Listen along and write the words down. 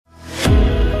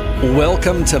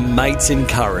Welcome to Mates in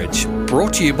Courage,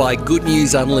 brought to you by Good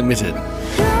News Unlimited.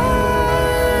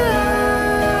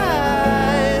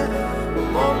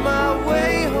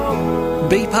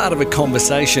 Be part of a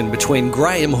conversation between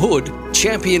Graham Hood,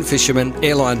 champion fisherman,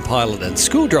 airline pilot and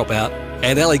school dropout,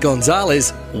 and Ali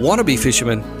Gonzalez, wannabe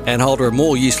fisherman and holder of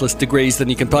more useless degrees than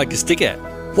you can poke a stick at.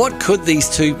 What could these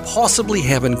two possibly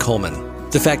have in common?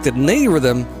 The fact that neither of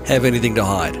them have anything to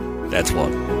hide. That's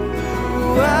what.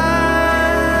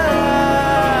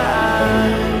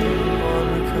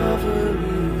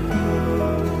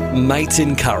 Mates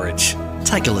in Courage.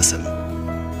 Take a listen.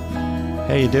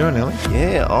 How you doing, Ellie?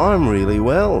 Yeah, I'm really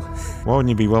well. Why wouldn't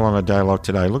you be well on a day like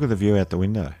today? Look at the view out the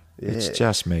window. Yeah. It's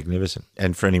just magnificent.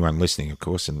 And for anyone listening, of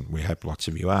course, and we hope lots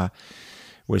of you are,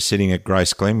 we're sitting at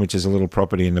Grace Glen, which is a little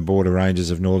property in the border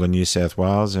ranges of northern New South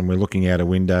Wales, and we're looking out a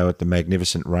window at the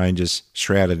magnificent ranges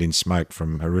shrouded in smoke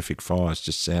from horrific fires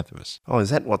just south of us. Oh, is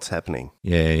that what's happening?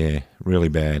 Yeah, really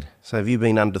bad. So have you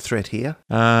been under threat here?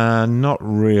 Not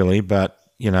really, but,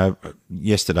 you know,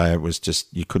 yesterday it was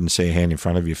just you couldn't see a hand in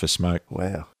front of you for smoke.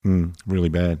 Wow. Really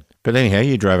bad. But anyhow,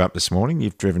 you drove up this morning.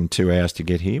 You've driven 2 hours to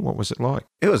get here. What was it like?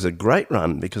 It was a great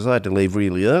run because I had to leave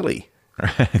really early.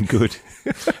 Good.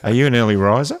 Are you an early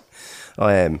riser?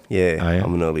 I am, yeah. Are you?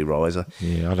 I'm an early riser.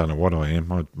 Yeah, I don't know what I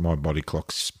am. My body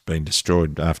clock's been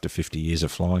destroyed after 50 years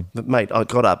of flying. But, mate, I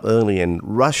got up early and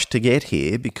rushed to get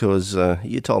here because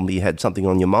you told me you had something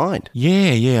on your mind.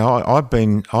 Yeah. I've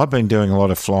been doing a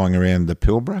lot of flying around the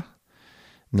Pilbara.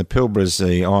 And the Pilbara is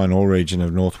the iron ore region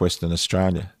of northwestern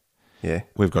Australia. Yeah.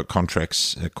 We've got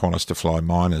contracts at Qantas to fly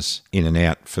miners in and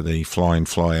out for the fly-in,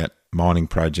 fly-out mining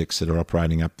projects that are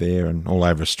operating up there and all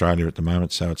over Australia at the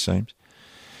moment, so it seems.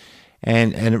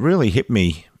 And it really hit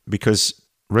me because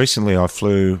recently I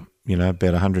flew, about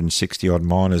 160-odd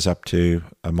miners up to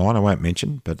a mine I won't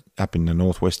mention, but up in the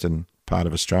northwestern part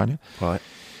of Australia. Right.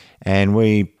 And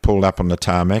we pulled up on the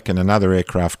tarmac and another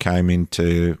aircraft came in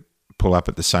to pull up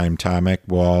at the same tarmac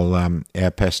while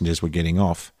our passengers were getting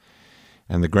off.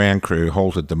 And the ground crew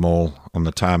halted them all on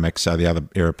the tarmac so the other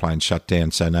aeroplane shut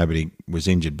down so nobody was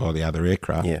injured by the other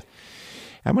aircraft. Yeah.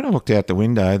 And when I looked out the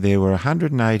window, there were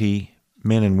 180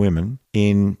 men and women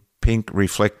in pink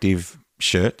reflective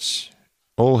shirts,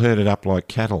 all herded up like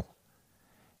cattle.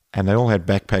 And they all had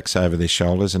backpacks over their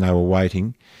shoulders and they were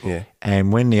waiting. Yeah.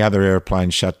 And when the other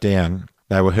aeroplane shut down,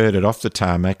 they were herded off the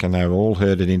tarmac and they were all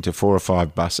herded into 4 or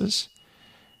 5 buses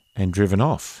and driven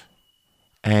off.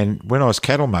 And when I was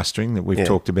cattle mustering, that we've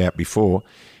talked about before,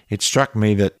 it struck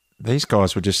me that these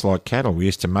guys were just like cattle. We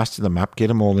used to muster them up, get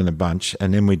them all in a bunch,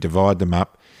 and then we divide them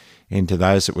up into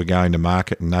those that were going to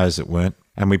market and those that weren't,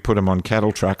 and we put them on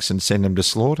cattle trucks and send them to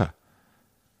slaughter.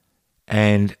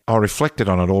 And I reflected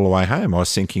on it all the way home. I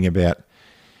was thinking about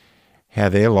how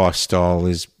their lifestyle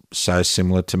is so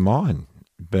similar to mine,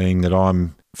 being that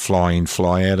I'm fly in,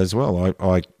 fly out as well.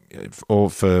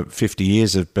 For 50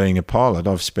 years of being a pilot,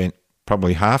 I've spent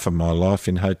probably half of my life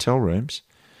in hotel rooms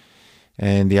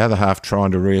and the other half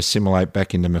trying to reassimilate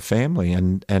back into my family.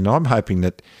 And I'm hoping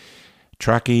that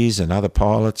truckies and other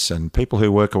pilots and people who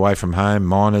work away from home,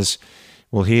 miners,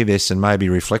 will hear this and maybe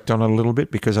reflect on it a little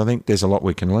bit because I think there's a lot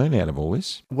we can learn out of all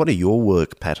this. What are your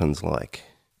work patterns like?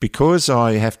 Because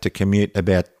I have to commute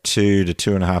about 2 to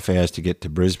 2.5 hours to get to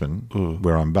Brisbane,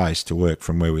 where I'm based, to work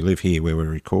from where we live here, where we're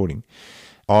recording,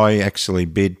 I actually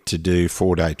bid to do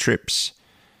 4-day trips.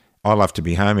 I love to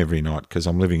be home every night because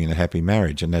I'm living in a happy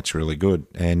marriage and that's really good.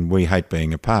 And we hate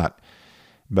being apart,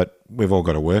 but we've all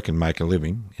got to work and make a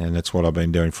living, and that's what I've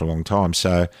been doing for a long time.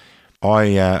 So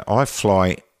I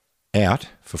fly out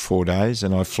for 4 days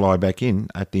and I fly back in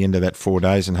at the end of that 4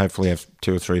 days and hopefully have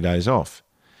 2 or 3 days off.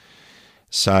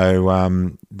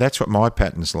 So that's what my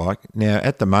pattern's like. Now,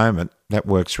 at the moment, that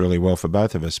works really well for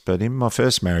both of us, but in my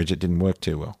first marriage, it didn't work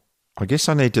too well. I guess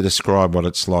I need to describe what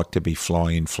it's like to be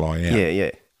fly in, fly out.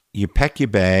 Yeah. You pack your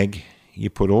bag, you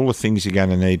put all the things you're going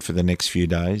to need for the next few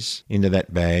days into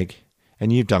that bag,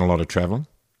 and you've done a lot of travelling.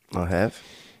 I have.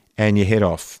 And you head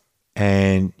off,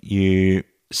 and you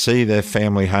see the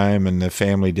family home and the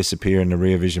family disappear in the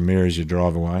rear vision mirror as you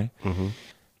drive away. Mm-hmm.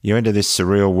 You enter this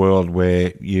surreal world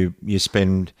where you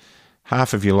spend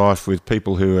half of your life with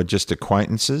people who are just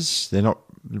acquaintances. They're not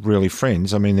really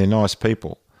friends. I mean, they're nice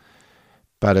people.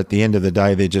 But at the end of the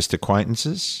day, they're just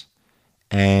acquaintances.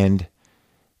 And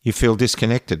you feel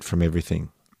disconnected from everything.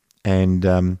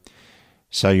 And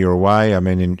so you're away. I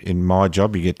mean, in my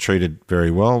job, you get treated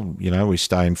very well. We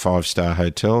stay in 5-star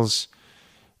hotels.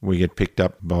 We get picked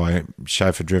up by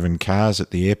chauffeur-driven cars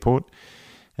at the airport,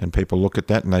 and people look at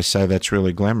that and they say that's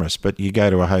really glamorous. But you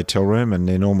go to a hotel room and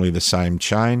they're normally the same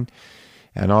chain,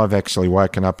 And I've actually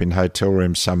woken up in hotel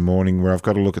rooms some morning where I've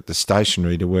got to look at the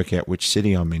stationery to work out which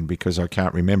city I'm in because I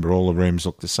can't remember. All the rooms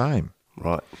look the same.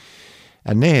 Right.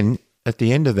 And then at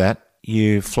the end of that,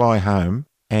 you fly home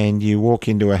and you walk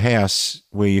into a house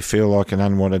where you feel like an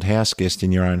unwanted house guest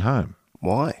in your own home.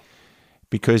 Why?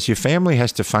 Because your family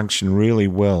has to function really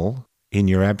well in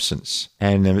your absence.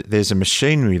 And there's a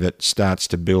machinery that starts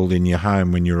to build in your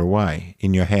home when you're away,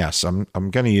 in your house. I'm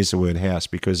going to use the word house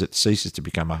because it ceases to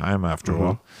become a home after a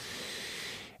while.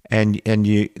 And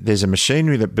there's a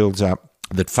machinery that builds up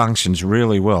that functions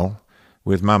really well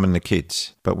with mum and the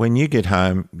kids. But when you get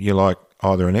home, you're like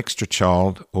either an extra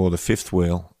child or the fifth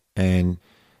wheel, and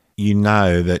you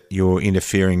know that you're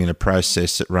interfering in a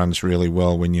process that runs really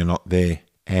well when you're not there.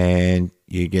 And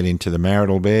you get into the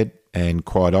marital bed, and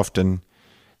quite often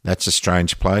that's a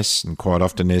strange place, and quite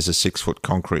often there's a 6-foot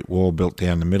concrete wall built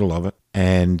down the middle of it,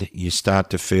 and you start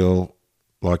to feel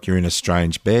like you're in a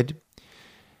strange bed,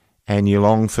 and you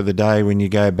long for the day when you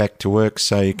go back to work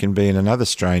so you can be in another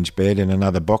strange bed in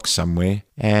another box somewhere,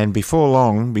 and before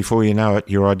long, before you know it,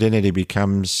 your identity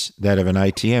becomes that of an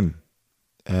ATM,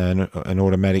 an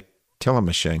automatic teller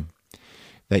machine,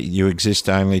 that you exist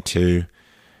only to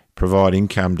provide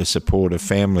income to support a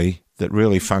family that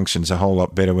really functions a whole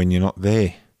lot better when you're not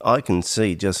there. I can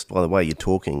see just by the way you're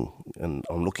talking, and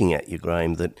I'm looking at you,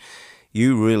 Graham, that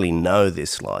you really know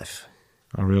this life.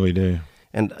 I really do.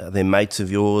 And they're mates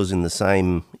of yours in the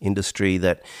same industry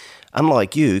that,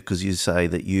 unlike you, because you say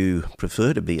that you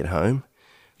prefer to be at home,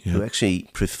 who actually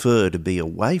prefer to be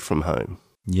away from home.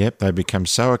 Yep, they become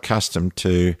so accustomed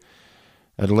to,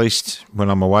 at least when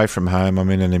I'm away from home, I'm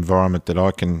in an environment that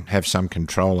I can have some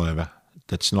control over,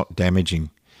 that's not damaging.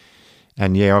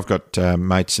 And yeah, I've got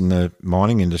mates in the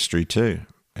mining industry too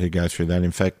who go through that.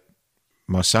 In fact,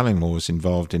 my son-in-law is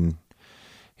involved in,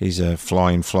 he's a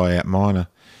fly-in, fly-out miner.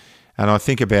 And I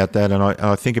think about that, and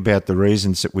I think about the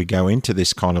reasons that we go into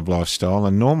this kind of lifestyle.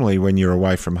 And normally when you're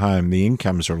away from home, the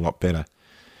incomes are a lot better.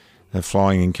 The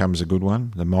flying income's a good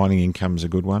one. The mining income's a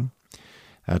good one.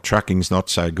 Trucking's not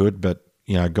so good, but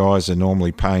you know, guys are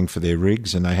normally paying for their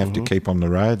rigs and they have to keep on the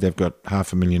road. They've got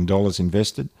 $500,000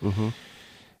 invested.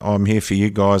 I'm here for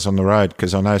you guys on the road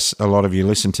because I know a lot of you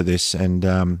listen to this,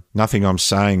 and nothing I'm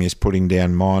saying is putting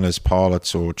down miners,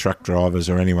 pilots or truck drivers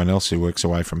or anyone else who works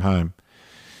away from home.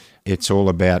 It's all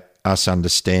about us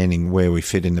understanding where we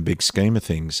fit in the big scheme of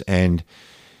things. And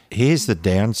here's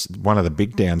one of the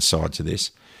big downsides of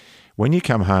this. When you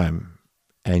come home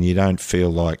and you don't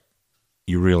feel like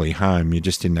you're really home, you're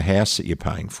just in the house that you're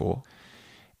paying for,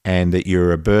 and that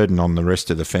you're a burden on the rest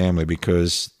of the family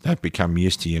because they've become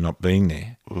used to you not being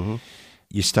there,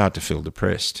 you start to feel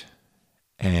depressed.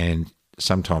 And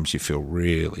sometimes you feel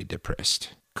really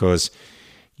depressed because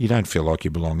you don't feel like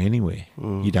you belong anywhere.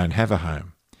 You don't have a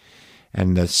home.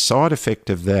 And the side effect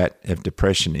of that, of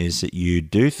depression, is that you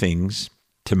do things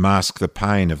to mask the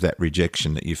pain of that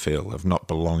rejection that you feel, of not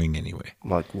belonging anywhere.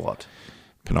 Like what?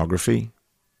 Pornography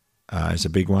is a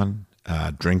big one.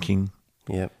 Drinking.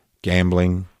 Yep.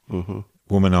 Gambling.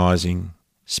 Womanising.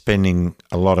 Spending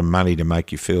a lot of money to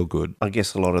make you feel good. I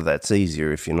guess a lot of that's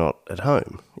easier if you're not at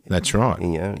home. That's right.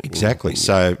 Exactly.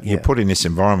 So you're put in this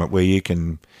environment where you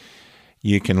can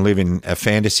live in a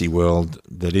fantasy world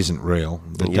that isn't real.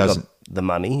 That doesn't. The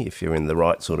money, if you're in the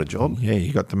right sort of job. Yeah,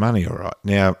 you got the money, all right.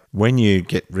 Now, when you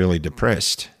get really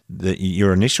depressed,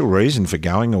 your initial reason for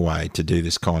going away to do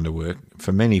this kind of work,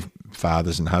 for many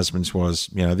fathers and husbands, was,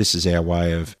 this is our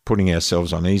way of putting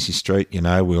ourselves on easy street.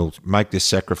 We'll make this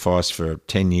sacrifice for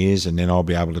 10 years and then I'll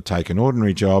be able to take an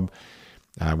ordinary job.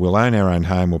 We'll own our own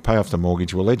home. We'll pay off the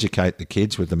mortgage. We'll educate the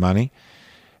kids with the money.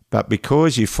 But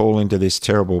because you fall into this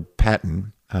terrible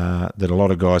pattern that a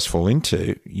lot of guys fall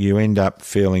into, you end up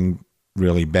feeling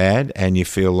really bad, and you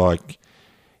feel like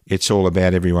it's all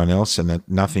about everyone else and that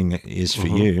nothing is for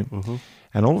you.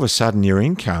 And all of a sudden your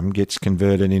income gets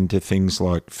converted into things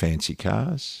like fancy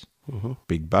cars,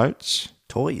 big boats.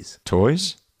 Toys,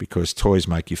 because toys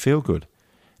make you feel good,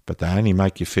 but they only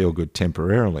make you feel good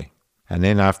temporarily. And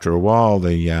then after a while,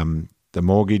 the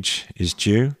mortgage is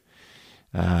due.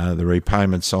 The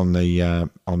repayments on the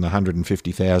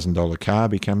 $150,000 car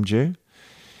become due.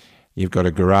 You've got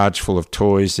a garage full of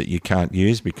toys that you can't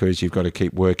use because you've got to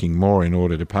keep working more in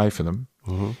order to pay for them.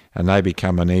 And they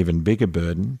become an even bigger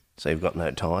burden. So you've got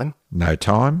no time? No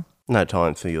time. No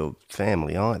time for your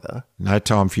family either. No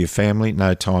time for your family,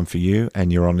 no time for you,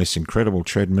 and you're on this incredible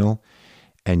treadmill,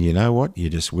 and you know what? You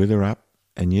just wither up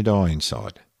and you die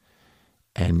inside.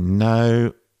 And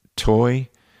no toy,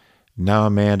 No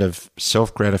amount of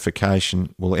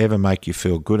self-gratification will ever make you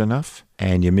feel good enough,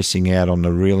 and you're missing out on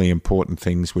the really important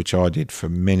things, which I did for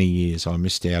many years. I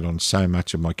missed out on so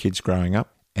much of my kids growing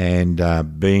up,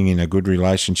 and being in a good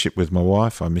relationship with my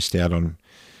wife. I missed out on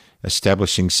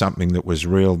establishing something that was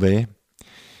real there.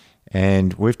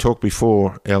 And we've talked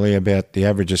before, Ellie, about the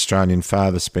average Australian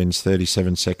father spends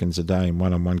 37 seconds a day in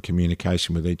one-on-one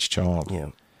communication with each child.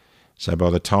 Yeah. So by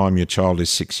the time your child is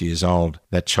 6 years old,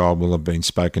 that child will have been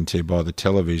spoken to by the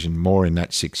television more in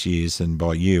that 6 years than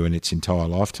by you in its entire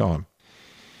lifetime.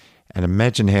 And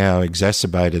imagine how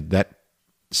exacerbated that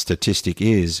statistic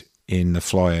is in the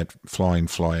fly-in,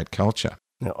 fly-out culture.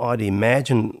 Now, I'd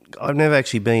imagine, I've never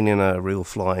actually been in a real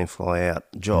fly-in, fly-out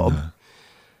job. No.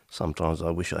 Sometimes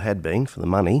I wish I had been for the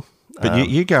money. But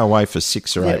you go away for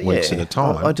 6 or 8 weeks at a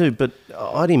time. I do, but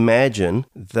I'd imagine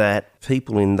that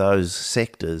people in those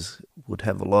sectors would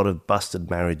have a lot of busted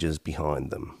marriages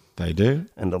behind them. They do.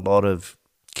 And a lot of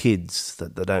kids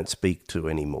that they don't speak to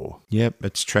anymore. Yep,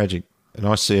 it's tragic. And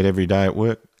I see it every day at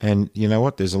work. And you know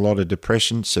what? There's a lot of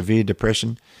depression, severe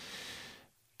depression.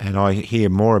 And I hear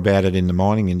more about it in the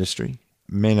mining industry.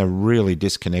 Men are really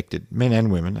disconnected. Men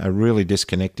and women are really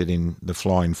disconnected in the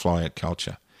fly-in, fly-out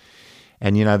culture.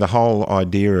 And, you know, the whole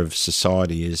idea of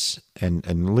society is,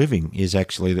 and living is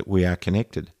actually that we are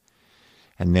connected.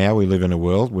 And now we live in a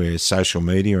world where social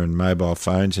media and mobile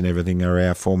phones and everything are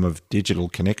our form of digital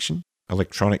connection,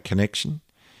 electronic connection.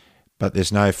 But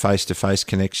there's no face-to-face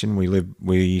connection.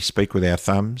 We speak with our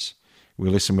thumbs. We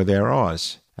listen with our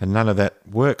eyes. And none of that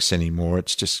works anymore.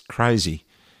 It's just crazy.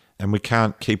 And we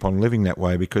can't keep on living that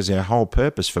way because our whole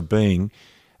purpose for being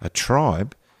a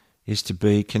tribe is to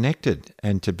be connected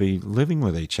and to be living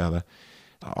with each other.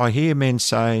 I hear men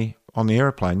say on the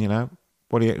aeroplane, you know,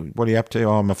 what are you up to?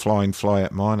 Oh, I'm a fly-in,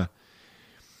 fly-out miner.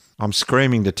 I'm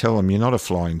screaming to tell them you're not a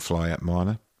fly-in, fly-out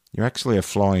miner. You're actually a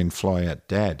fly-in, fly-out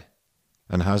dad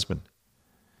and husband.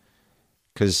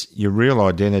 Because your real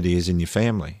identity is in your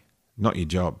family, not your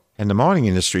job. And the mining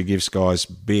industry gives guys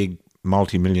big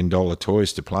multi-million-dollar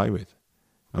toys to play with.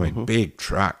 I mean, big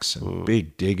trucks and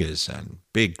big diggers and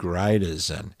big graders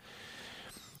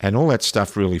and all that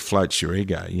stuff really floats your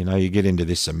ego. You know, you get into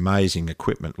this amazing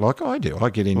equipment like I do. I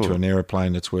get into an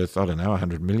aeroplane that's worth, I don't know,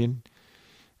 100 million.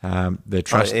 I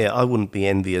wouldn't be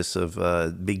envious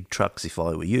of big trucks if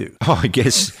I were you. Oh, I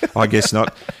guess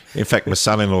not. In fact, my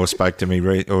son-in-law spoke to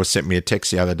me or sent me a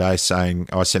text the other day saying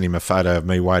I sent him a photo of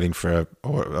me waiting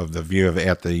of the view of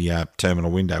out the terminal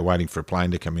window, waiting for a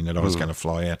plane to come in that I was going to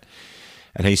fly out.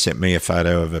 And he sent me a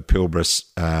photo of a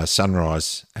Pilbara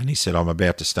sunrise, and he said, I'm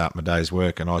about to start my day's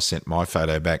work. And I sent my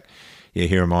photo back. Yeah,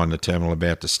 here am I in the terminal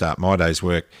about to start my day's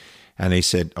work. And he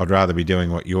said, I'd rather be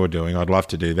doing what you're doing. I'd love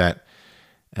to do that.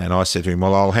 And I said to him,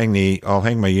 well, I'll hang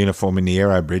my uniform in the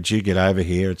aero bridge. You get over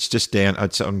here. It's just down.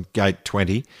 It's on gate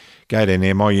 20. Go down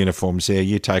there. My uniform's there.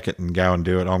 You take it and go and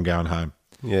do it. I'm going home.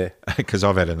 Yeah. Because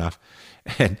I've had enough.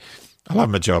 And I love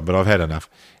my job, but I've had enough.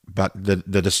 But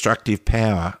the destructive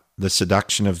power, the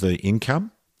seduction of the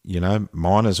income, you know,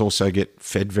 miners also get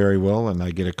fed very well and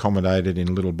they get accommodated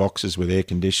in little boxes with air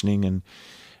conditioning. And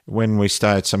when we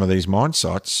stay at some of these mine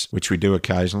sites, which we do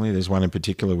occasionally, there's one in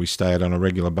particular we stay at on a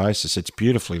regular basis, it's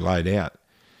beautifully laid out.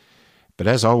 But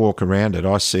as I walk around it,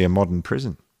 I see a modern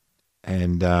prison.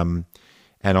 And I'm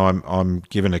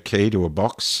given a key to a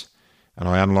box and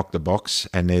I unlock the box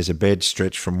and there's a bed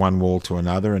stretched from one wall to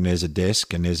another and there's a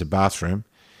desk and there's a bathroom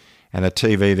and a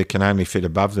TV that can only fit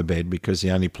above the bed because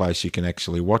the only place you can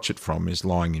actually watch it from is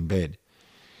lying in bed.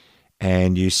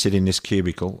 And you sit in this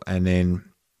cubicle and then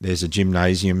there's a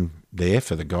gymnasium there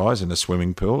for the guys and a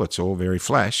swimming pool. It's all very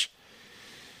flash.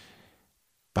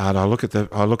 But I look at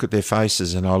their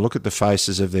faces and I look at the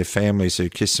faces of their families who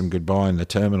kiss them goodbye in the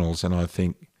terminals and I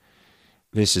think,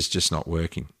 this is just not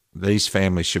working. These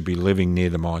families should be living near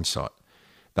the mine site.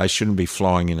 They shouldn't be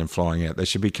flying in and flying out. They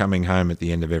should be coming home at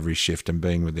the end of every shift and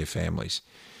being with their families.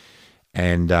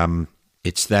 And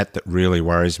it's that really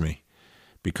worries me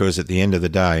because at the end of the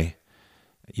day,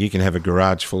 you can have a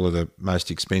garage full of the most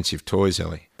expensive toys,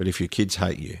 Ellie, but if your kids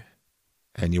hate you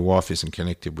and your wife isn't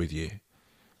connected with you,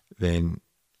 then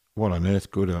what on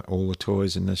earth good are all the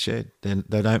toys in the shed? Then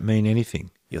they don't mean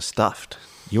anything. You're stuffed.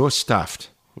 You're stuffed.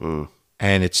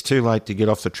 And it's too late to get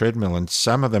off the treadmill. And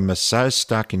some of them are so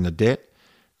stuck in the debt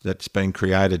that's been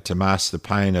created to mask the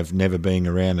pain of never being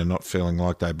around and not feeling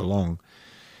like they belong.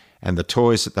 And the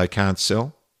toys that they can't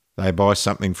sell, they buy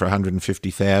something for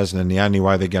 $150,000 and the only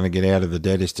way they're going to get out of the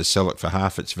debt is to sell it for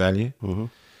half its value.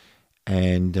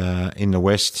 And in the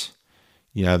West,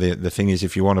 you know, the thing is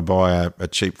if you want to buy a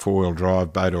cheap four-wheel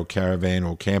drive boat or caravan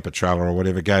or camper trailer or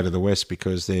whatever, go to the West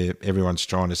because everyone's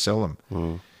trying to sell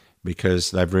them.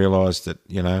 because they've realised that,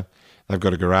 they've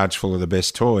got a garage full of the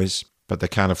best toys, but they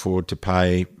can't afford to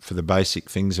pay for the basic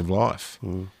things of life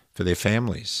for their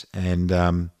families.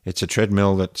 And it's a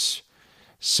treadmill that's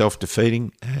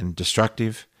self-defeating and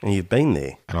destructive. And you've been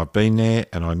there. And I've been there,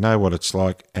 and I know what it's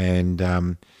like,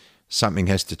 and something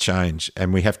has to change,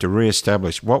 and we have to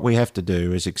re-establish. What we have to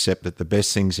do is accept that the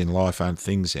best things in life aren't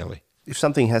things, Ellie. If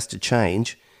something has to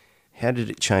change, how did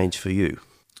it change for you?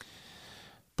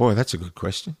 Boy, that's a good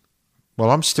question.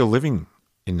 Well, I'm still living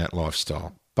in that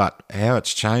lifestyle, but how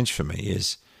it's changed for me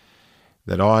is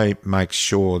that I make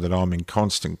sure that I'm in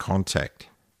constant contact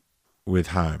with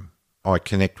home. I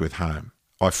connect with home.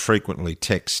 I frequently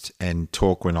text and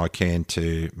talk when I can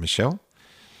to Michelle,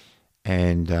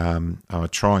 and I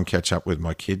try and catch up with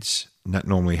my kids. And that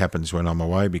normally happens when I'm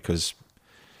away because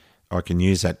I can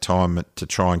use that time to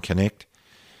try and connect.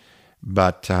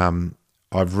 But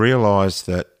I've realised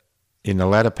that in the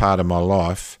latter part of my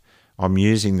life, I'm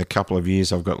using the couple of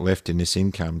years I've got left in this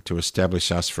income to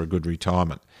establish us for a good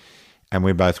retirement. And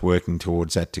we're both working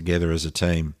towards that together as a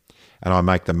team. And I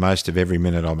make the most of every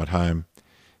minute I'm at home.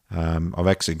 I've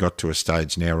actually got to a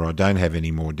stage now where I don't have any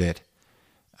more debt.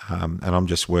 And I'm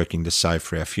just working to save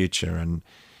for our future. And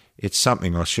it's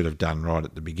something I should have done right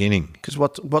at the beginning. Because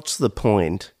what's the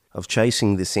point of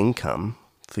chasing this income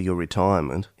for your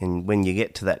retirement, and when you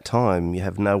get to that time, you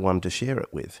have no one to share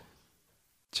it with?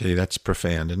 Gee, that's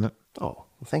profound, isn't it? Oh, well,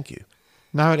 thank you.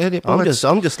 No,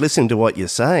 I'm just listening to what you're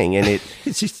saying, and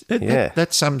that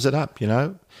sums it up.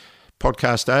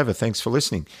 Podcast over. Thanks for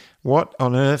listening. What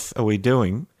on earth are we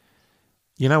doing?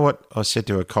 You know what I said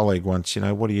to a colleague once?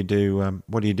 What do you do?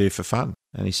 What do you do for fun?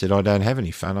 And he said, I don't have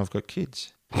any fun. I've got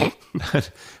kids. And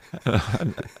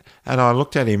I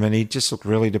looked at him, and he just looked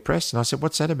really depressed. And I said,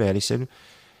 what's that about? He said,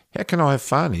 how can I have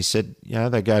fun? He said,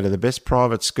 they go to the best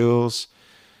private schools.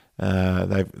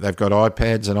 They've got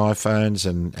iPads and iPhones,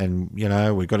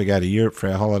 and we've got to go to Europe for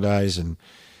our holidays, and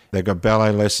they've got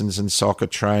ballet lessons and soccer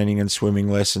training and swimming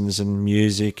lessons and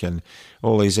music and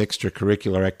all these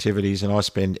extracurricular activities, and I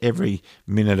spend every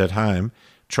minute at home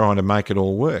trying to make it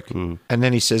all work. And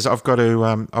then he says, I've got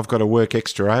to work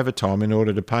extra overtime in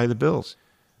order to pay the bills.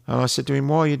 And I said to him,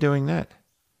 why are you doing that?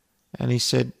 And he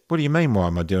said, what do you mean, why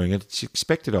am I doing it? It's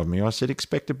expected of me. I said,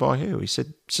 expected by who? He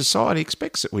said, society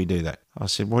expects that we do that. I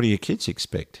said, what do your kids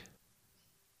expect?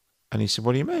 And he said,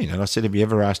 what do you mean? And I said, have you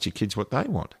ever asked your kids what they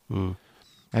want?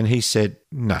 And he said,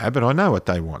 no, but I know what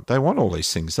they want. They want all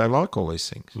these things. They like all these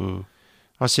things.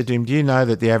 I said to him, do you know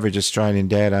that the average Australian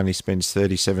dad only spends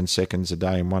 37 seconds a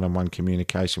day in one-on-one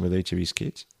communication with each of his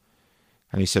kids?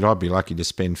 And he said, I'd be lucky to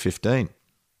spend 15.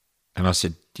 And I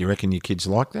said, do you reckon your kids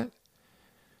like that?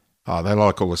 Oh, they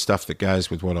like all the stuff that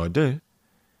goes with what I do.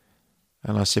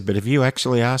 And I said, but have you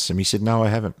actually asked them? He said, no, I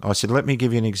haven't. I said, let me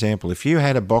give you an example. If you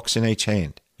had a box in each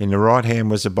hand, in the right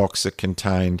hand was a box that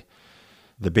contained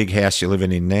the big house you're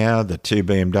living in now, the 2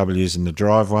 BMWs in the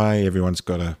driveway, everyone's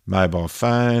got a mobile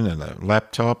phone and a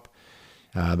laptop.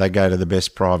 They go to the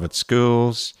best private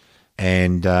schools,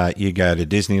 and you go to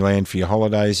Disneyland for your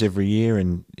holidays every year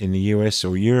in the US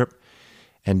or Europe,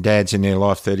 and dad's in their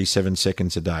life 37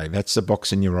 seconds a day. That's the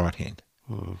box in your right hand.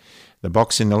 The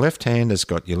box in the left hand has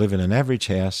got you live in an average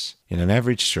house, in an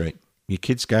average street. Your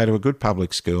kids go to a good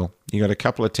public school. You got a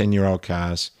couple of 10-year-old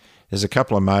cars. There's a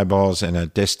couple of mobiles and a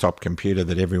desktop computer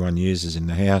that everyone uses in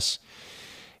the house.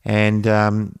 And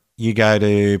you go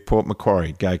to Port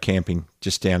Macquarie, go camping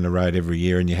just down the road every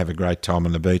year, and you have a great time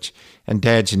on the beach. And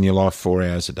dad's in your life 4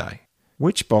 hours a day.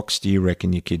 Which box do you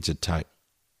reckon your kids would take?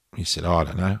 He said, I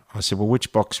don't know. I said, well,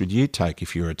 which box would you take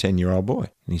if you were a 10-year-old boy?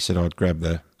 And he said, I'd grab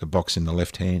the box in the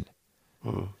left hand.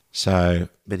 So,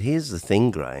 but here's the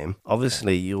thing, Graham.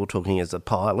 Obviously, you're talking as a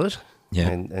pilot,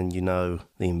 and you know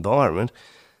the environment.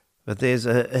 But there's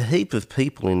a heap of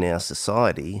people in our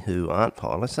society who aren't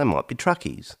pilots. They might be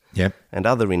truckies, and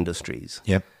other industries.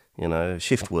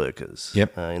 Shift workers,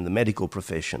 in the medical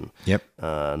profession,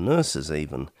 nurses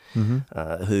even,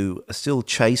 who are still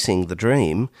chasing the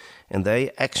dream, and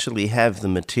they actually have the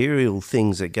material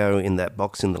things that go in that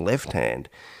box in the left hand.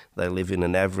 They live in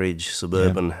an average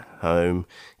suburban home,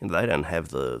 and they don't have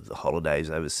the holidays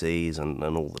overseas and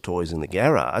all the toys in the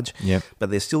garage,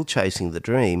 but they're still chasing the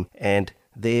dream, and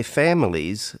their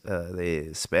families,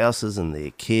 their spouses and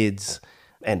their kids,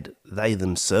 and they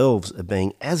themselves are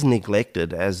being as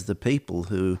neglected as the people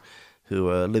who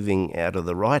are living out of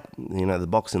the right, the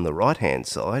box in the right-hand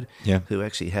side, who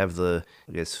actually have the,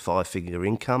 5-figure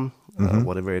income,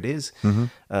 whatever it is.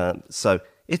 So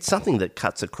it's something that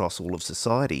cuts across all of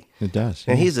society. It does.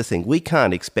 And here's the thing, we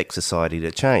can't expect society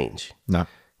to change. No.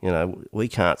 We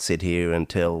can't sit here and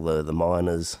tell the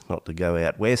miners not to go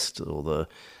out west, or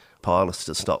pilots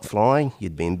to stop flying.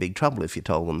 You'd be in big trouble if you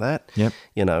told them that. Yep.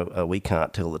 You know, we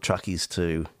can't tell the truckies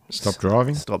to Stop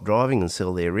driving and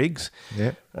sell their rigs.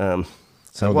 Yep.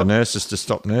 So the nurses to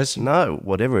stop nursing. No,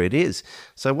 whatever it is.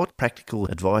 So what practical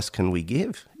advice can we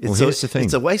give? Here's the thing.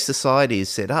 It's the way society is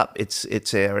set up.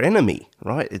 It's our enemy,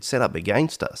 right? It's set up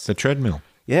against us. The treadmill.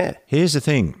 Yeah. Here's the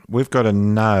thing. We've got to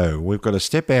know. We've got to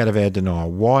step out of our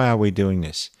denial. Why are we doing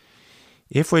this?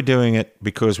 If we're doing it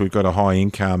because we've got a high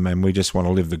income and we just want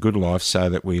to live the good life so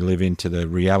that we live into the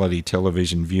reality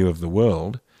television view of the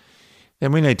world,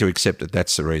 then we need to accept that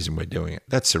that's the reason we're doing it.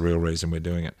 That's the real reason we're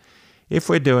doing it. If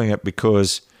we're doing it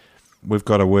because we've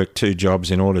got to work 2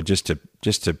 jobs in order just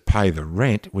to pay the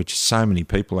rent, which so many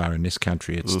people are in this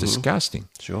country, it's disgusting.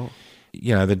 Sure.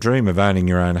 You know, the dream of owning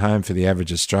your own home for the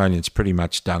average Australian is pretty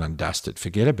much done and dusted.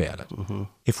 Forget about it. Mm-hmm.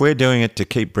 If we're doing it to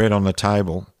keep bread on the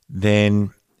table,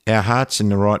 then our heart's in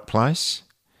the right place.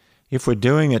 If we're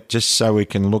doing it just so we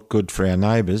can look good for our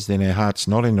neighbours, then our heart's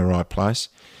not in the right place.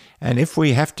 And if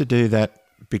we have to do that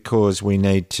because we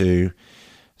need to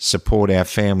support our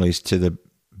families to the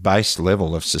base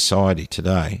level of society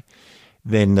today,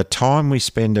 then the time we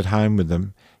spend at home with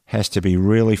them has to be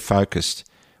really focused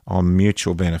on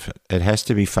mutual benefit. It has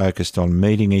to be focused on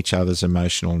meeting each other's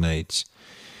emotional needs.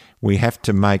 We have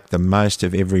to make the most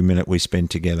of every minute we spend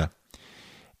together.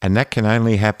 And that can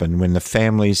only happen when the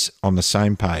family's on the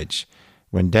same page.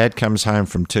 When Dad comes home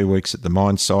from 2 weeks at the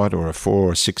mine site, or a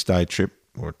 4 or 6 day trip,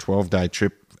 or a 12-day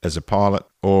trip as a pilot,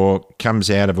 or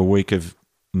comes out of a week of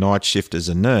night shift as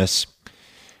a nurse,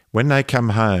 when they come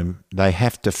home, they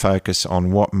have to focus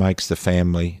on what makes the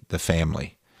family the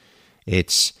family.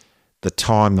 It's the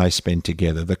time they spend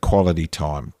together, the quality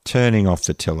time, turning off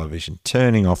the television,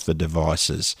 turning off the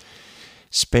devices,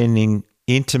 spending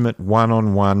intimate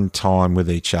one-on-one time with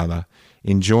each other,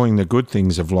 enjoying the good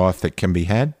things of life that can be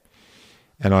had.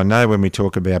 And I know when we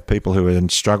talk about people who are in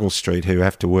struggle street who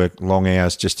have to work long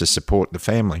hours just to support the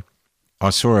family, I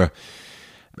saw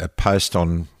a post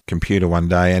on computer one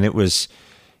day, and it was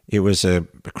a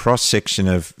cross-section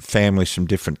of families from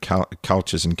different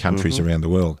cultures and countries around the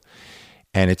world.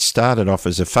 And it started off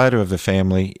as a photo of the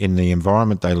family in the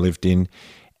environment they lived in,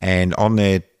 and on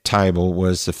their table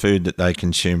was the food that they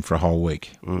consumed for a whole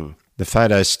week. The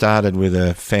photo started with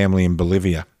a family in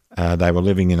Bolivia. They were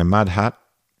living in a mud hut.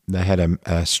 They had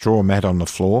a straw mat on the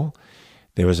floor.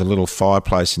 There was a little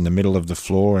fireplace in the middle of the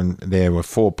floor, and there were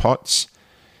 4 pots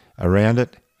around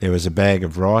it. There was a bag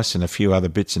of rice and a few other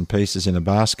bits and pieces in a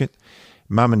basket.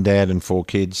 Mum and Dad and 4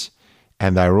 kids,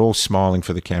 and they were all smiling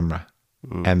for the camera.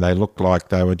 And they looked like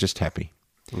they were just happy.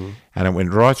 And it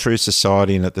went right through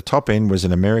society, and at the top end was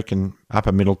an American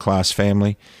upper middle class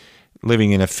family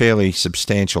living in a fairly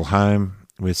substantial home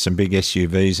with some big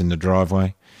SUVs in the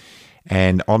driveway.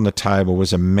 And on the table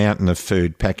was a mountain of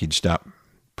food packaged up,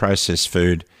 processed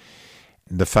food.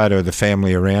 The photo of the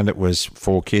family around it was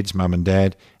 4 kids, mum and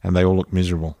dad, and they all looked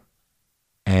miserable.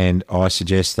 And I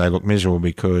suggest they look miserable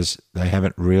because they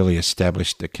haven't really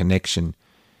established a connection.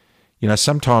 You know,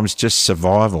 sometimes just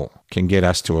survival can get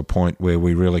us to a point where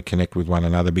we really connect with one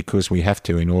another because we have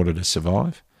to in order to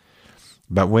survive.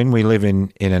 But when we live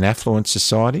in an affluent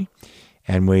society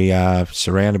and we are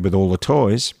surrounded with all the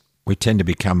toys, we tend to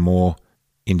become more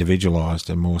individualised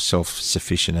and more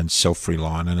self-sufficient and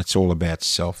self-reliant, and it's all about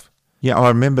self. Yeah, I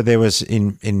remember there was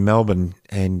in Melbourne,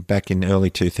 and back in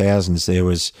early 2000s, there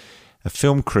was a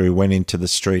film crew went into the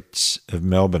streets of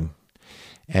Melbourne,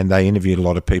 and they interviewed a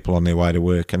lot of people on their way to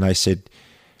work, and they said,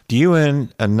 do you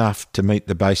earn enough to meet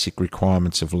the basic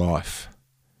requirements of life?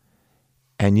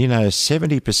 And,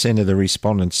 70% of the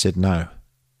respondents said no,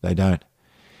 they don't.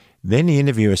 Then the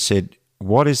interviewer said,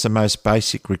 what is the most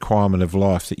basic requirement of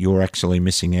life that you're actually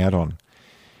missing out on?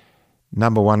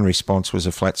 Number 1 response was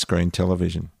a flat screen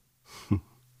television.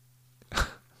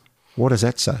 What does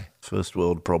that say? First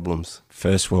world problems.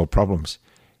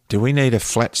 Do we need a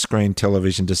flat screen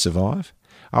television to survive?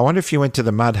 I wonder if you went to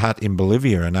the mud hut in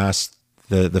Bolivia and asked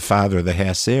the father of the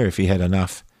house there if he had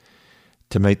enough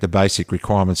to meet the basic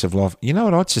requirements of life. You know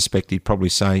what I'd suspect? He'd probably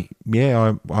say,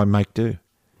 yeah, I make do.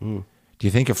 Do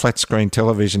you think a flat screen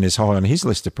television is high on his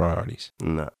list of priorities?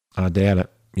 No. I doubt it.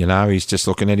 He's just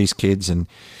looking at his kids. And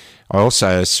I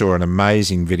also saw an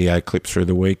amazing video clip through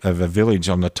the week of a village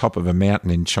on the top of a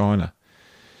mountain in China,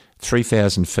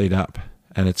 3,000 feet up,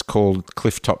 and it's called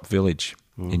Clifftop Village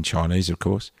in Chinese, of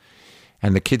course.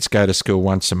 And the kids go to school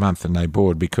once a month and they're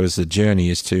bored because the journey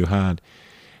is too hard.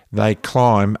 They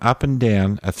climb up and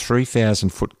down a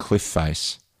 3,000-foot cliff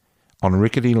face on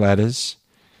rickety ladders,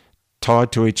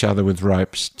 tied to each other with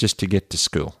ropes just to get to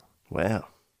school. Wow.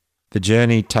 The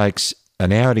journey takes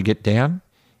an hour to get down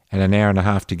and an hour and a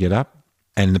half to get up.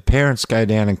 And the parents go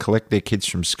down and collect their kids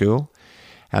from school,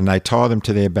 and they tie them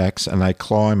to their backs and they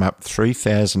climb up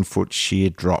 3,000-foot sheer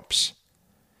drops.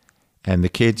 And the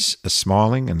kids are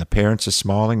smiling and the parents are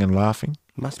smiling and laughing.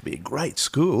 Must be a great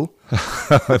school.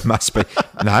 It must be.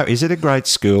 No, is it a great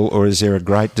school, or is there a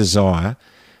great desire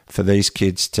for these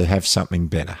kids to have something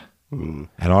better? And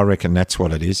I reckon that's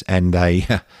what it is. And they,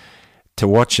 to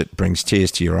watch it brings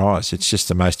tears to your eyes. It's just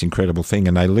the most incredible thing.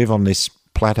 And they live on this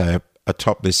plateau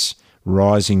atop this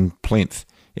rising plinth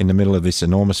in the middle of this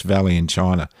enormous valley in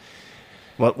China.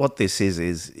 What this is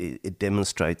it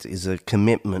demonstrates is a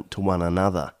commitment to one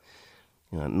another.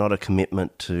 Not a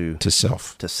commitment to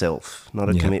self. To self. Not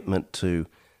a commitment to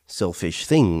selfish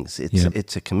things.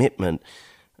 It's a commitment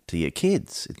to your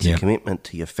kids. It's a commitment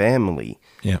to your family.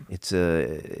 It's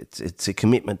a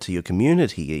commitment to your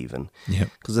community even.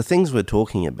 Because the things we're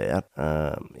talking about,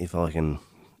 if I can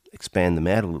expand them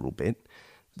out a little bit,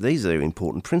 these are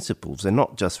important principles. They're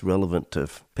not just relevant to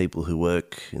people who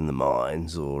work in the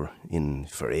mines or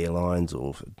for airlines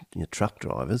or for truck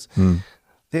drivers.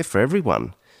 They're for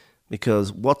everyone.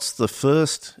 Because what's the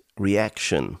first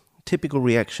reaction, typical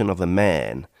reaction of a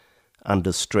man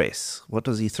under stress? What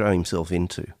does he throw himself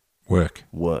into? Work.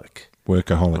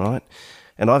 Workaholic. Right?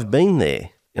 And I've been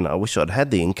there. I wish I'd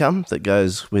had the income that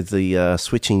goes with the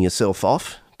switching yourself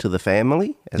off to the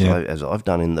family, as I've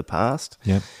done in the past.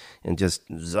 And just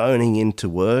zoning into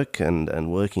work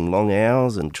and working long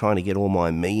hours and trying to get all my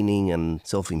meaning and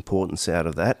self-importance out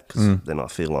of that, because then I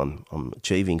feel I'm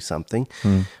achieving something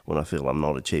when I feel I'm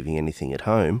not achieving anything at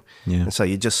home. And so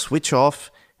you just switch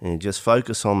off and you just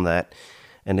focus on that.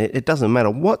 And it doesn't matter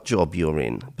what job you're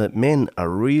in, but men are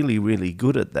really, really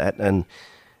good at that. And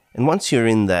once you're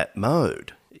in that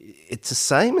mode, it's the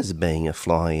same as being a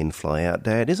fly-in, fly-out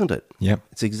dad, isn't it?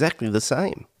 It's exactly the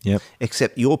same.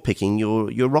 Except you're picking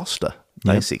your roster,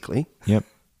 basically.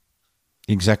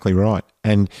 Exactly right.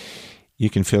 And you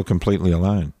can feel completely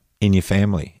alone in your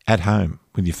family, at home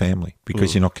with your family,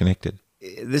 because you're not connected.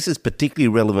 This is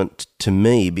particularly relevant to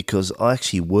me because I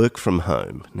actually work from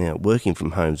home. Now, working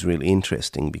from home is really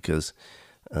interesting because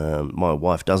my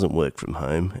wife doesn't work from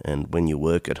home, and when you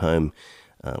work at home,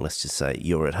 let's just say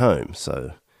you're at home,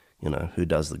 so who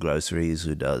does the groceries,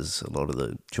 who does a lot of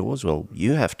the chores? Well,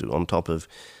 you have to, on top of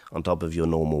your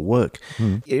normal work.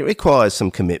 It requires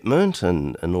some commitment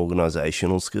and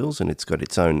organisational skills, and it's got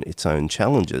its own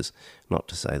challenges. Not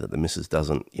to say that the missus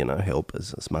doesn't, help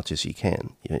as much as she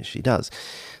can. She does.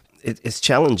 It's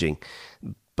challenging.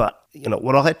 But,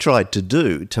 what I tried to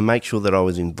do to make sure that I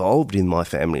was involved in my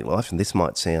family life, and this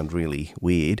might sound really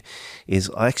weird,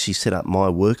 is I actually set up my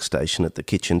workstation at the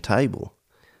kitchen table.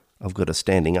 I've got a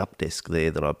standing up desk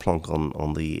there that I plonk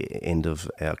on the end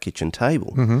of our kitchen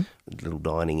table, a little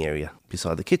dining area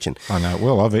beside the kitchen. I know.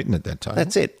 Well, I've eaten at that table.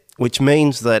 That's it, which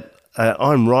means that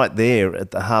I'm right there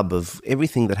at the hub of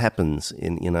everything that happens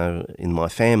in my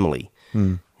family.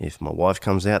 If my wife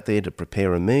comes out there to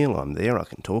prepare a meal, I'm there. I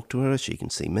can talk to her. She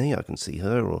can see me. I can see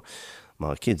her. Or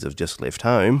my kids have just left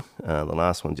home. The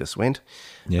last one just went.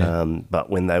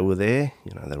 But when they were there,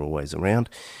 they're always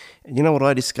around. And you know what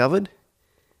I discovered?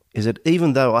 Is that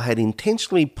even though I had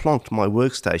intentionally plonked my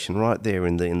workstation right there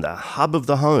in the hub of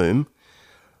the home,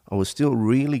 I was still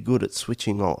really good at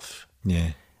switching off.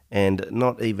 And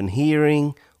not even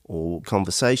hearing or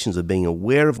conversations or being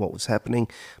aware of what was happening,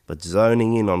 but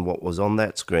zoning in on what was on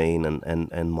that screen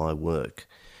and my work.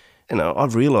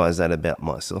 I've realised that about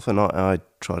myself, and I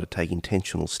try to take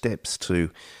intentional steps to,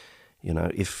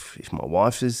 if my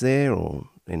wife is there or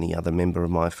any other member of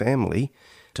my family,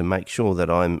 to make sure that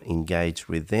I'm engaged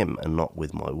with them and not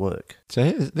with my work.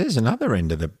 So there's another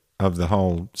end of the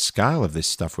whole scale of this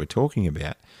stuff we're talking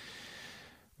about.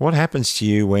 What happens to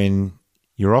you when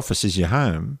your office is your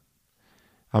home?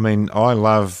 I mean, I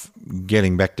love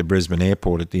getting back to Brisbane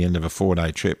Airport at the end of a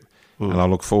 4-day trip, and I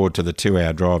look forward to the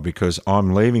 2-hour drive because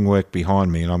I'm leaving work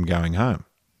behind me and I'm going home.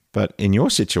 But in your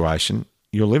situation,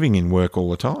 you're living in work all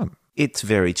the time. It's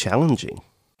very challenging.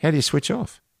 How do you switch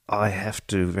off? I have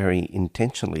to very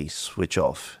intentionally switch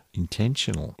off.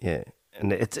 Intentional? Yeah.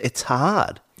 And it's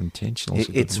hard. Intentional.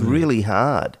 It's really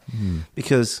hard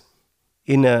because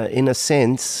in a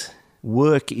sense,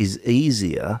 work is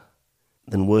easier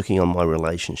than working on my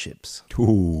relationships.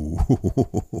 Ooh.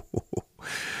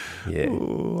 Yeah.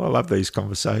 Ooh, I love these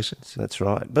conversations. That's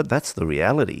right. But that's the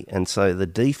reality. And so the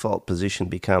default position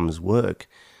becomes work.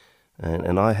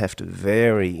 And I have to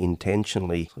very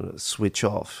intentionally sort of switch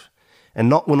off. And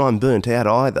not when I'm burnt out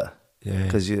either.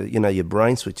 Because your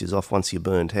brain switches off once you're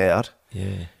burnt out.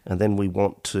 And then we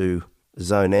want to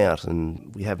zone out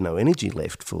and we have no energy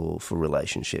left for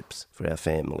relationships, for our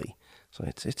family. So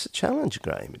it's a challenge,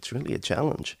 Graham. It's really a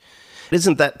challenge.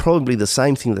 Isn't that probably the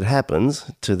same thing that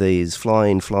happens to these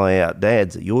fly-in, fly-out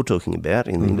dads that you're talking about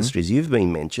in the industries you've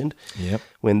been mentioned? Yep.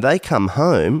 When they come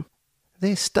home,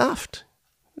 they're stuffed.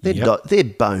 They're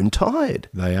bone tired.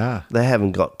 They are. They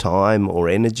haven't got time or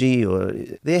energy, or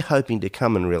they're hoping to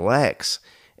come and relax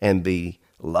and be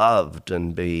loved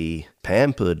and be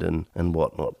pampered and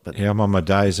whatnot. But yeah, I'm on my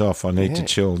days off. I need to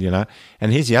chill, you know.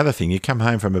 And here's the other thing. You come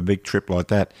home from a big trip like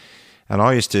that, and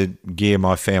I used to gear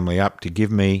my family up to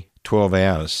give me 12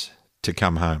 hours to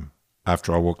come home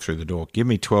after I walk through the door. Give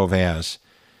me 12 hours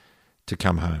to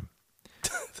come home.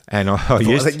 And I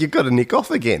used you've got to nick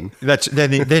off again. That's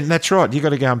right. You've got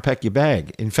to go and pack your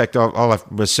bag. In fact, I'll have,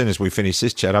 as soon as we finish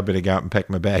this chat, I better go up and pack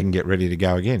my bag and get ready to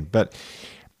go again. But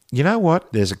you know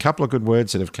what? There's a couple of good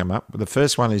words that have come up. The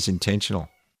first one is intentional.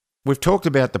 We've talked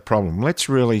about the problem. Let's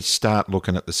really start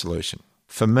looking at the solution.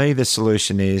 For me, the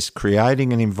solution is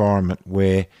creating an environment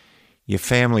where your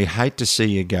family hate to see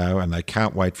you go and they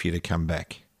can't wait for you to come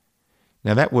back.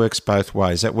 Now, that works both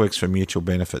ways. That works for mutual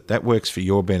benefit. That works for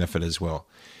your benefit as well.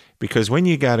 Because when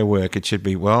you go to work, it should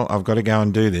be, well, I've got to go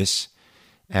and do this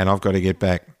and I've got to get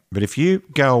back. But if you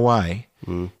go away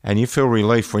and you feel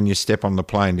relief when you step on the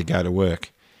plane to go to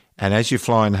work, and as you're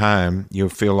flying home, you'll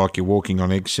feel like you're walking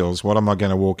on eggshells. What am I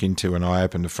going to walk into when I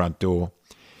open the front door?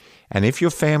 And if your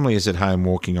family is at home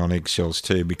walking on eggshells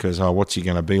too, because, what's he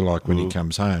going to be like when he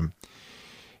comes home?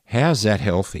 How's that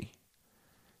healthy?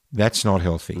 That's not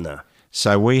healthy. No.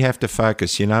 So we have to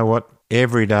focus. You know what?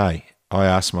 Every day I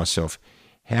ask myself,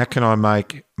 how can I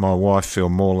make my wife feel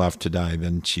more loved today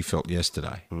than she felt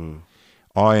yesterday?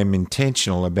 I am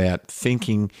intentional about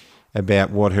thinking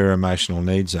about what her emotional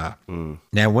needs are.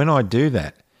 Now, when I do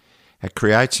that, it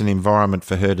creates an environment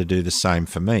for her to do the same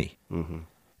for me.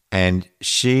 And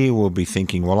she will be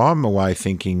thinking, well, I'm away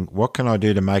thinking, what can I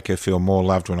do to make her feel more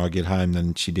loved when I get home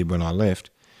than she did when I left?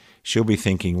 She'll be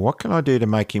thinking, what can I do to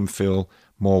make him feel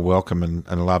more welcome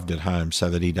and loved at home so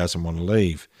that he doesn't want to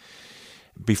leave?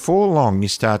 Before long, you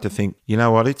start to think, you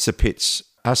know what, it's the pits.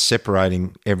 Us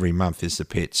separating every month is the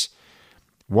pits.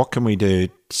 What can we do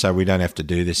so we don't have to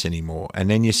do this anymore? And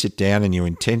then you sit down and you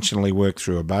intentionally work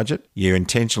through a budget. You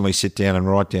intentionally sit down and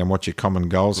write down what your common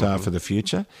goals are for the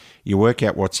future. You work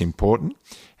out what's important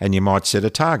and you might set a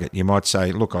target. You might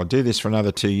say, look, I'll do this for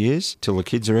another 2 years till the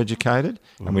kids are educated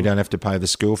and we don't have to pay the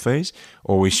school fees,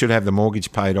 or we should have the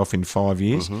mortgage paid off in 5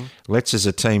 years. Let's as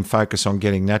a team focus on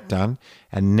getting that done,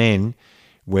 and then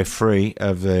we're free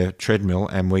of the treadmill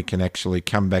and we can actually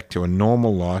come back to a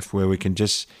normal life where we can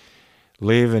just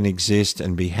live and exist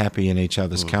and be happy in each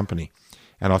other's company.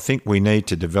 And I think we need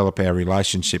to develop our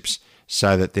relationships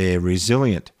so that they're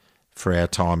resilient for our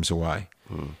times away.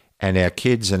 And our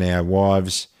kids and our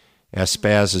wives, our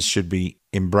spouses should be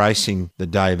embracing the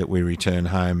day that we return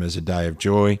home as a day of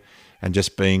joy and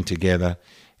just being together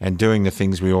and doing the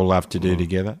things we all love to do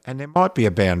together. And there might be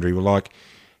a boundary, like,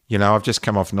 you know, I've just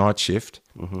come off night shift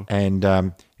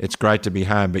and it's great to be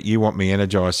home, but you want me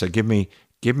energized, so give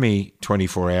me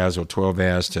 24 hours or 12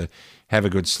 hours to have a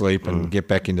good sleep and get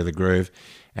back into the groove,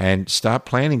 and start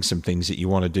planning some things that you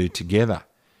want to do together.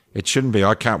 It shouldn't be,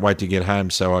 I can't wait to get home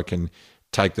so I can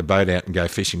take the boat out and go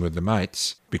fishing with the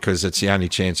mates because it's the only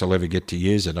chance I'll ever get to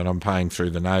use it and I'm paying through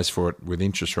the nose for it with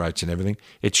interest rates and everything.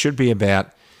 It should be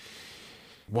about,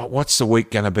 what's the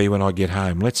week going to be when I get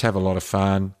home? Let's have a lot of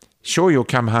fun. Sure, you'll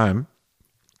come home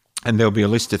and there'll be a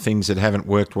list of things that haven't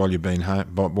worked while you've been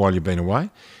home, while you've been away.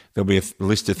 There'll be a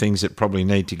list of things that probably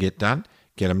need to get done.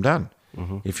 Get them done.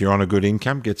 If you're on a good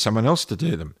income, get someone else to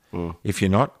do them. If you're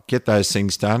not, get those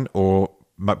things done, or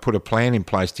put a plan in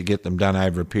place to get them done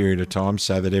over a period of time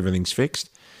so that everything's fixed.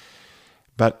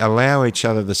 But allow each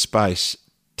other the space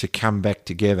to come back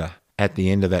together at the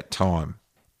end of that time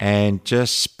and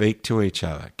just speak to each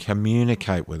other,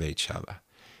 communicate with each other.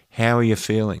 How are you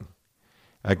feeling?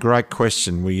 A great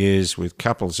question we use with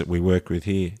couples that we work with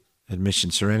here at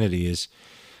Mission Serenity is,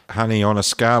 honey, on a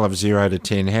scale of 0 to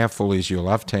 10, how full is your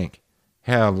love tank?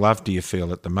 How loved do you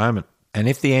feel at the moment? And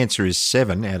if the answer is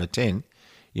 7 out of 10,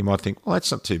 you might think, well,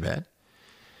 that's not too bad.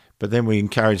 But then we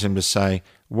encourage them to say,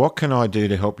 what can I do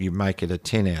to help you make it a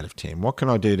 10 out of 10? What can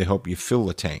I do to help you fill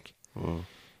the tank?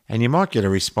 And you might get a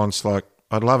response like,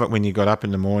 I'd love it when you got up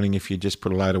in the morning if you just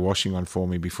put a load of washing on for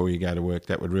me before you go to work.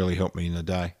 That would really help me in the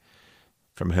day,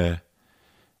 from her.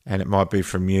 And it might be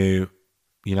from you,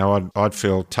 you know, I'd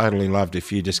feel totally loved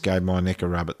if you just gave my neck a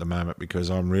rub at the moment because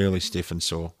I'm really stiff and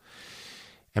sore.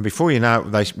 And before you know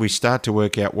it, we start to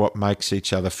work out what makes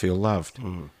each other feel loved.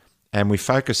 And we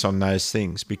focus on those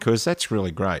things because that's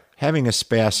really great. Having a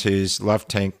spouse whose love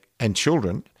tank, and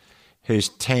children whose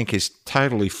tank is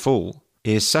totally full,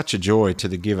 is such a joy to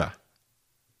the giver.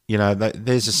 You know,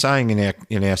 there's a saying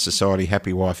in our society,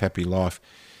 happy wife, happy life.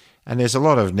 And there's a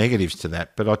lot of negatives to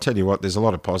that. But I tell you what, there's a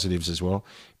lot of positives as well.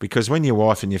 Because when your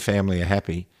wife and your family are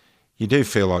happy, you do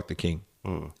feel like the king.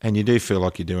 And you do feel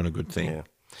like you're doing a good thing. Yeah.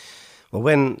 Well,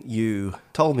 when you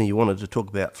told me you wanted to talk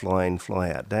about fly-in,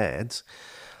 fly-out dads,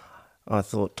 I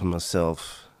thought to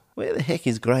myself, where the heck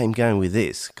is Graham going with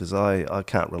this? Because I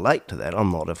can't relate to that.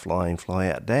 I'm not a fly-in,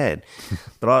 fly-out dad.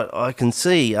 But I can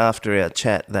see after our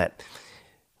chat that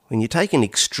when you take an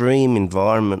extreme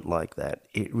environment like that,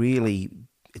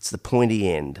 it's the pointy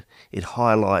end. It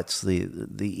highlights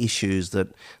the issues that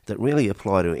really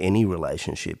apply to any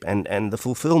relationship and the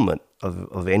fulfilment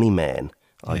of any man,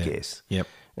 I guess. Yep.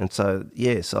 And so,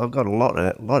 so I've got a lot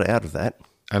out of that.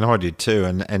 And I did too.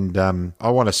 And I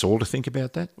want us all to think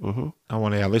about that. Mm-hmm. I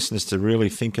want our listeners to really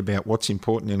think about what's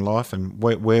important in life and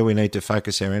where we need to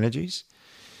focus our energies.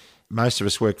 Most of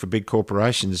us work for big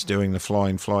corporations doing the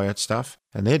fly-in, fly-out stuff,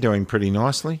 and they're doing pretty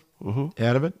nicely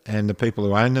out of it. And the people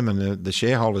who own them and the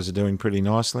shareholders are doing pretty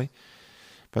nicely,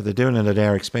 but they're doing it at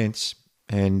our expense.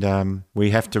 And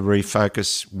we have to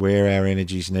refocus where our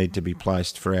energies need to be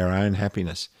placed for our own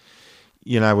happiness.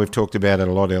 You know, we've talked about it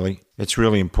a lot, Ellie. It's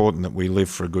really important that we live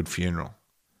for a good funeral.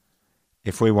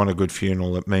 If we want a good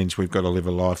funeral, it means we've got to live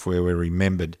a life where we're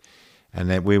remembered,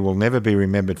 and that we will never be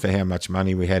remembered for how much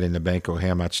money we had in the bank or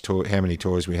how many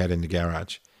toys we had in the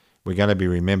garage. We're going to be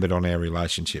remembered on our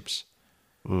relationships.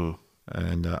 And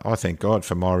I thank God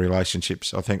for my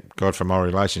relationships. I thank God for my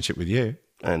relationship with you.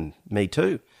 And me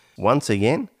too. Once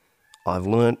again, I've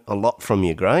learned a lot from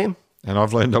you, Graham. And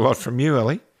I've learned a lot from you,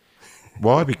 Ellie.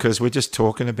 Why? Because we're just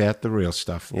talking about the real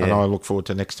stuff. Yeah. And I look forward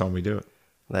to next time we do it.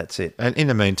 That's it. And in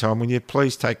the meantime, will you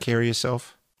please take care of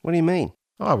yourself? What do you mean?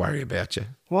 I worry about you.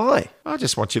 Why? I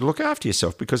just want you to look after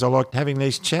yourself because I like having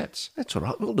these chats. That's all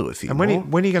right. We'll do a few more.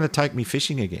 And when are you going to take me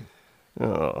fishing again?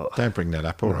 Oh, don't bring that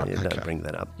up, all right? Okay. Don't bring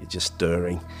that up. You're just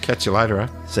stirring. Catch you later, eh?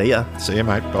 See ya. See ya,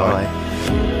 mate. Bye.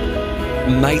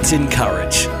 Mates in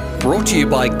Courage. Brought to you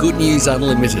by Good News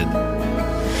Unlimited.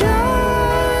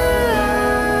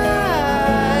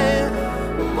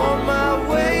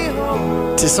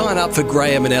 To sign up for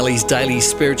Graham and Ellie's daily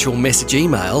spiritual message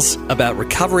emails about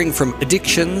recovering from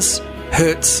addictions,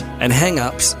 hurts and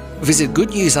hang-ups, visit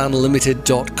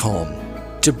goodnewsunlimited.com.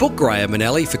 To book Graham and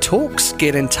Ellie for talks,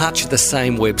 get in touch at the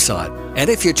same website. And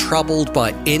if you're troubled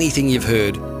by anything you've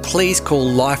heard, please call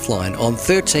Lifeline on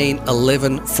 13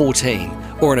 11 14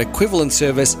 or an equivalent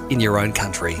service in your own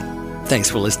country. Thanks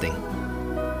for listening.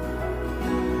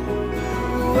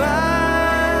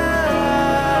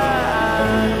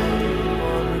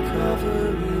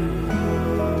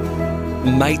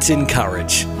 Mates in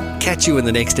Courage. Catch you in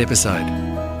the next episode.